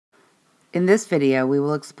In this video, we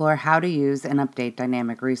will explore how to use and update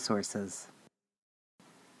dynamic resources.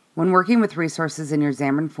 When working with resources in your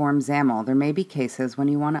Xamarin.Forms XAML, there may be cases when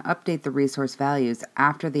you want to update the resource values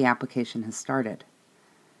after the application has started.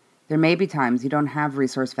 There may be times you don't have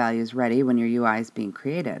resource values ready when your UI is being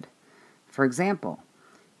created. For example,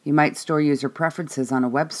 you might store user preferences on a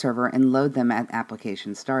web server and load them at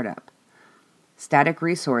application startup. Static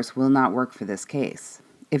resource will not work for this case.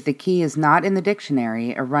 If the key is not in the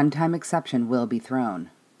dictionary, a runtime exception will be thrown.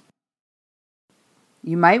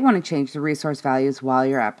 You might want to change the resource values while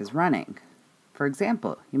your app is running. For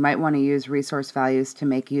example, you might want to use resource values to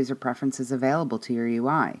make user preferences available to your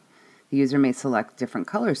UI. The user may select a different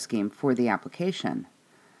color scheme for the application.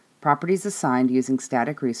 Properties assigned using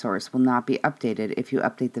static resource will not be updated if you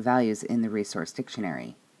update the values in the resource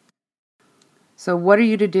dictionary. So what are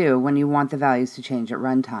you to do when you want the values to change at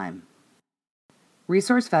runtime?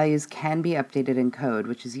 Resource values can be updated in code,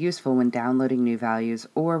 which is useful when downloading new values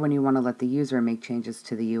or when you want to let the user make changes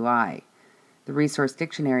to the UI. The resource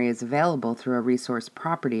dictionary is available through a resource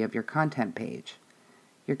property of your content page.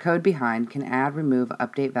 Your code behind can add, remove,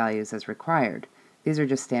 update values as required. These are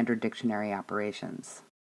just standard dictionary operations.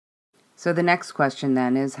 So the next question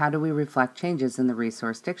then is, how do we reflect changes in the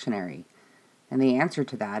resource dictionary? And the answer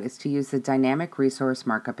to that is to use the Dynamic Resource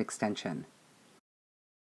Markup extension.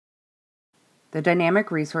 The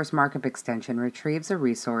Dynamic Resource Markup extension retrieves a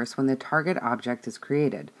resource when the target object is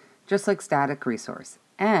created, just like static resource,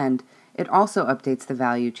 and it also updates the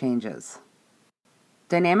value changes.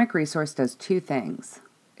 Dynamic Resource does two things.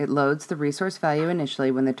 It loads the resource value initially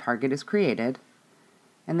when the target is created,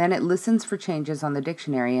 and then it listens for changes on the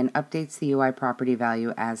dictionary and updates the UI property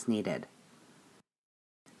value as needed.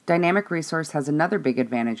 Dynamic Resource has another big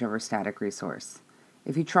advantage over static resource.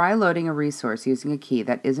 If you try loading a resource using a key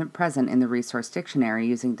that isn't present in the resource dictionary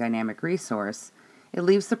using Dynamic Resource, it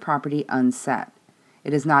leaves the property unset.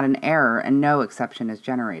 It is not an error and no exception is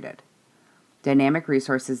generated. Dynamic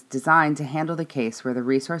Resource is designed to handle the case where the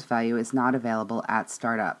resource value is not available at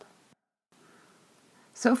startup.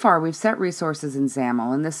 So far, we've set resources in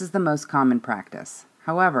XAML, and this is the most common practice.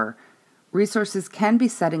 However, resources can be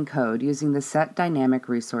set in code using the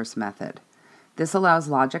setDynamicResource method. This allows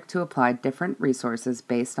logic to apply different resources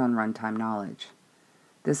based on runtime knowledge.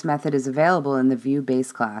 This method is available in the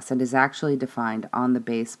ViewBase class and is actually defined on the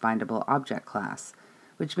base bindable object class,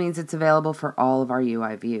 which means it's available for all of our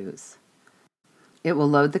UI views. It will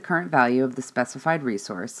load the current value of the specified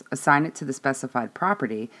resource, assign it to the specified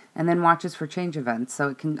property, and then watches for change events so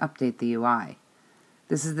it can update the UI.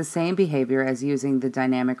 This is the same behavior as using the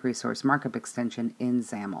Dynamic Resource Markup extension in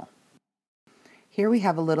XAML. Here we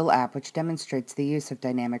have a little app which demonstrates the use of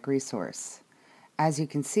Dynamic Resource. As you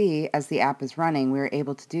can see, as the app is running, we are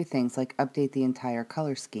able to do things like update the entire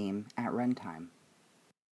color scheme at runtime.